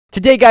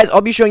Today, guys,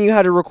 I'll be showing you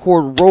how to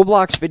record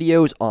Roblox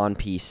videos on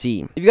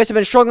PC. If you guys have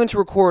been struggling to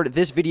record,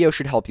 this video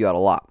should help you out a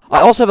lot.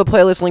 I also have a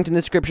playlist linked in the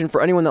description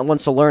for anyone that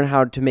wants to learn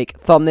how to make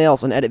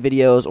thumbnails and edit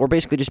videos, or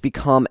basically just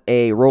become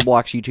a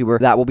Roblox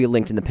YouTuber. That will be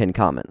linked in the pinned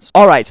comments.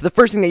 Alright, so the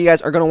first thing that you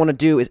guys are going to want to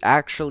do is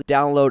actually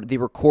download the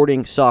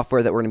recording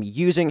software that we're going to be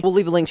using. We'll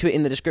leave a link to it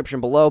in the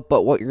description below,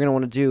 but what you're going to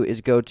want to do is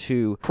go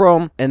to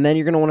Chrome, and then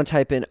you're going to want to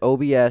type in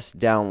OBS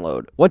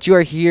download. Once you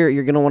are here,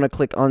 you're going to want to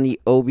click on the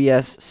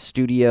OBS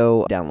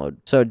Studio download.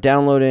 So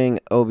downloading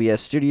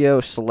OBS Studio,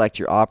 select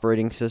your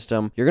operating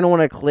system. You're going to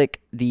want to click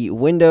the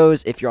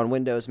Windows if you're on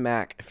Windows,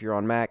 Mac if you're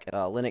on Mac,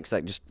 Linux,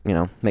 that just,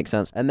 makes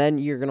sense. And then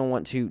you're going to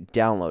want to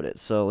download it.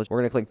 So we're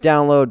going to click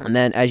download, and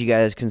then as you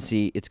guys can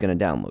see, it's going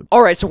to download.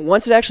 Alright, so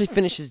once it actually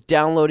finishes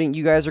downloading,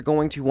 you guys are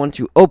going to want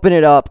to open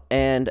it up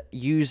and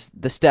use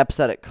the steps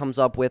that it comes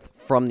up with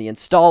from the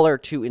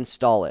installer to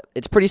install it.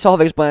 It's pretty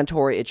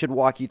self-explanatory. It should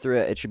walk you through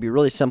it. It should be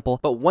really simple.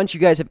 But once you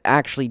guys have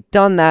actually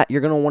done that,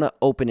 you're going to want to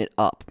open it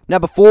up. Now,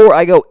 before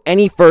I go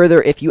any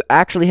further, if you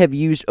actually have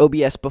used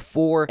OBS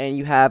before and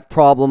you have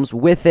problems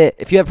with it,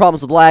 if you have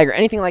problems with lag or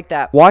anything like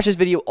that, watch this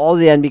video all to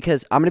the end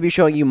because I'm going to be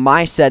showing you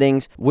my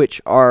settings, which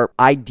are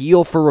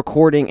ideal for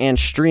recording and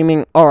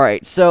streaming.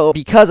 Alright, so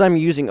because I'm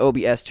using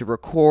OBS to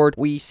record,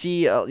 we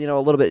see, a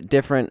little bit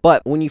different.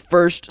 But when you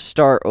first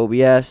start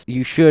OBS,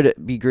 you should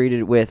be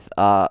greeted with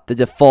the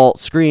default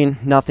screen,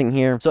 nothing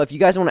here. So if you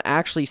guys want to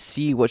actually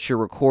see what you're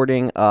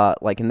recording,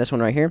 like in this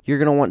one right here, you're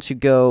going to want to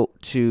go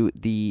to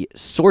the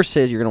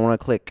sources. You're going to want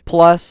to click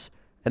plus,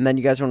 and then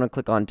you guys want to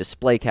click on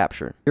display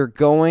capture. You're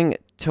going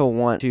to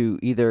want to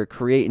either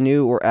create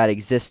new or add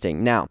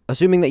existing. Now,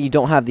 assuming that you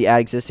don't have the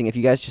add existing, if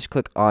you guys just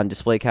click on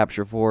display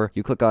capture 4,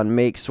 you click on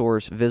make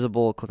source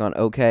visible, click on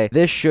OK.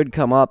 This should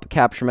come up,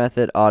 capture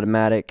method,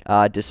 automatic,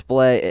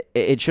 display.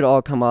 It should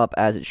all come up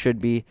as it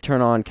should be.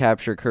 Turn on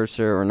capture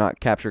cursor or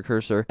not capture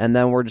cursor, and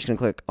then we're just gonna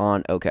click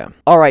on OK.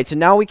 Alright, so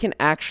now we can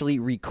actually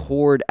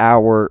record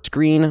our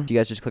screen. You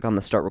guys just click on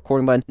the start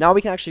recording button. Now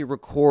we can actually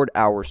record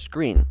our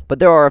screen. But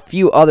there are a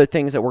few other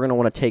things that we're gonna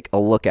want to take a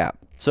look at.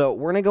 So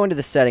we're going to go into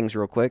the settings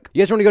real quick. You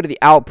guys want to go to the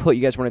output.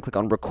 You guys want to click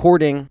on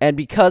recording. And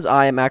because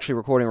I am actually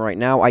recording right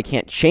now, I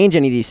can't change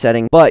any of these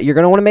settings. But you're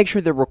going to want to make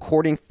sure the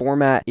recording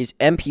format is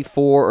MP4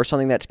 or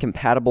something that's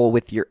compatible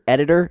with your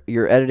editor,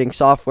 your editing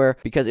software.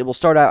 Because it will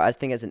start out, I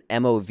think, as an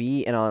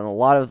MOV. And on a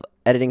lot of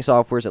editing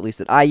softwares, at least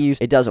that I use,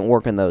 it doesn't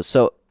work in those.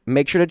 So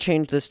make sure to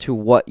change this to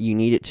what you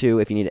need it to.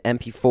 If you need an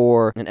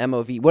MP4, an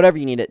MOV, whatever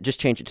you need it, just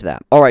change it to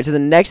that. Alright, so the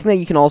next thing that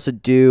you can also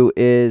do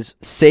is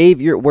save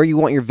where you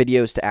want your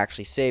videos to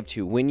actually save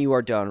to when you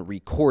are done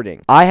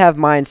recording. I have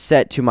mine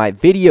set to my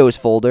videos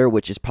folder,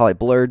 which is probably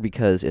blurred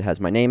because it has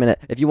my name in it.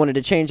 If you wanted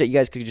to change that, you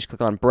guys could just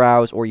click on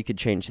browse, or you could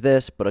change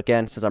this. But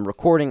again, since I'm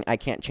recording, I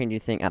can't change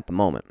anything at the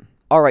moment.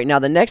 Alright, now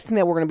the next thing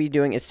that we're going to be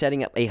doing is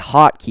setting up a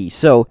hotkey.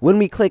 So when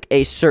we click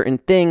a certain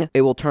thing,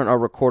 it will turn our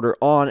recorder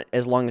on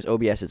as long as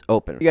OBS is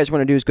open. What you guys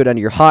want to do is go down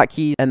to your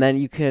hotkeys, and then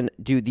you can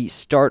do the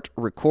start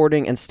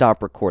recording and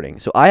stop recording.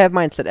 So I have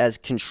mine set as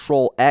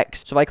Control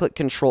X. So if I click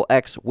Control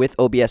X with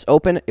OBS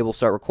open, it will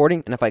start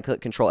recording. And if I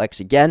click Control X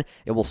again,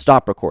 it will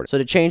stop recording. So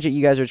to change it,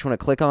 you guys just want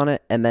to click on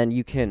it, and then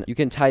you can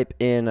type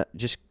in,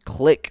 just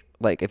click.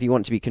 Like, if you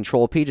want it to be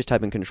Control P, just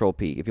type in Control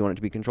P. If you want it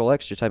to be Control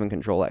X, just type in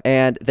Control X.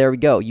 And there we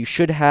go. You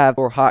should have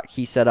your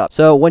hotkey set up.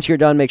 So once you're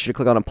done, make sure to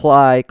click on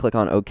Apply, click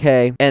on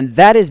OK. And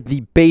that is the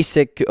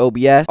basic to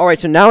OBS. Alright,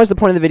 so now is the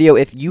point of the video.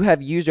 If you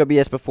have used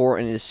OBS before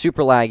and it is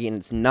super laggy and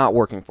it's not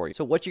working for you.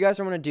 So what you guys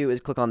are going to do is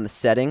click on the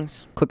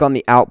settings, click on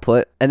the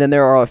output, and then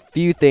there are a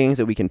few things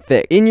that we can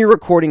fix. In your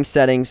recording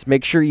settings,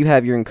 make sure you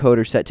have your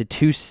encoder set to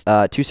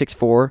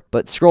 264,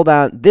 but scroll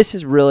down. This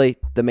is really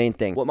the main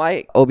thing. What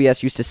my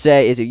OBS used to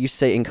say is it used to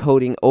say encoding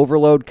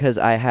overload because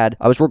I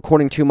was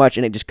recording too much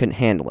and it just couldn't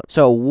handle it.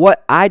 So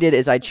what I did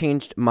is I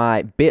changed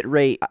my bit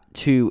rate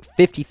to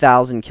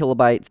 50,000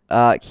 kilobytes,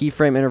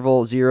 keyframe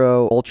interval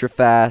 0, ultra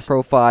fast,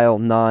 profile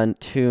none,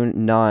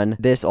 tune none.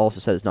 This also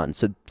says none.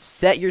 So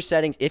set your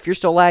settings. If you're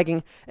still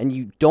lagging and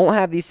you don't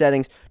have these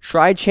settings,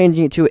 try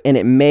changing it to it and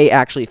it may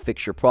actually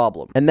fix your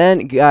problem. And then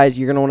guys,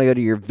 you're going to want to go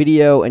to your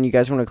video and you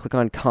guys want to click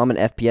on common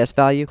FPS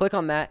value. Click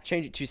on that,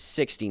 change it to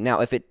 60.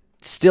 Now if it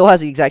still has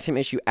the exact same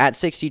issue at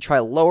 60, try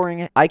lowering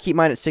it. I keep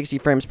mine at 60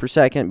 frames per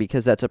second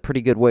because that's a pretty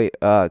good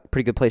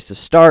place to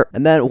start.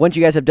 And then once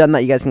you guys have done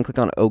that, you guys can click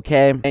on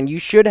OK, and you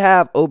should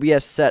have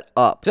OBS set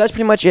up. So that's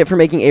pretty much it for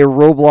making a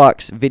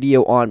Roblox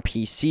video on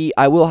PC.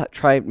 I will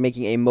try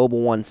making a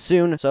mobile one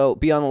soon, so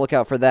be on the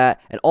lookout for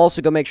that. And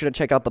also go make sure to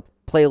check out the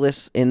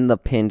playlist in the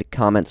pinned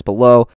comments below.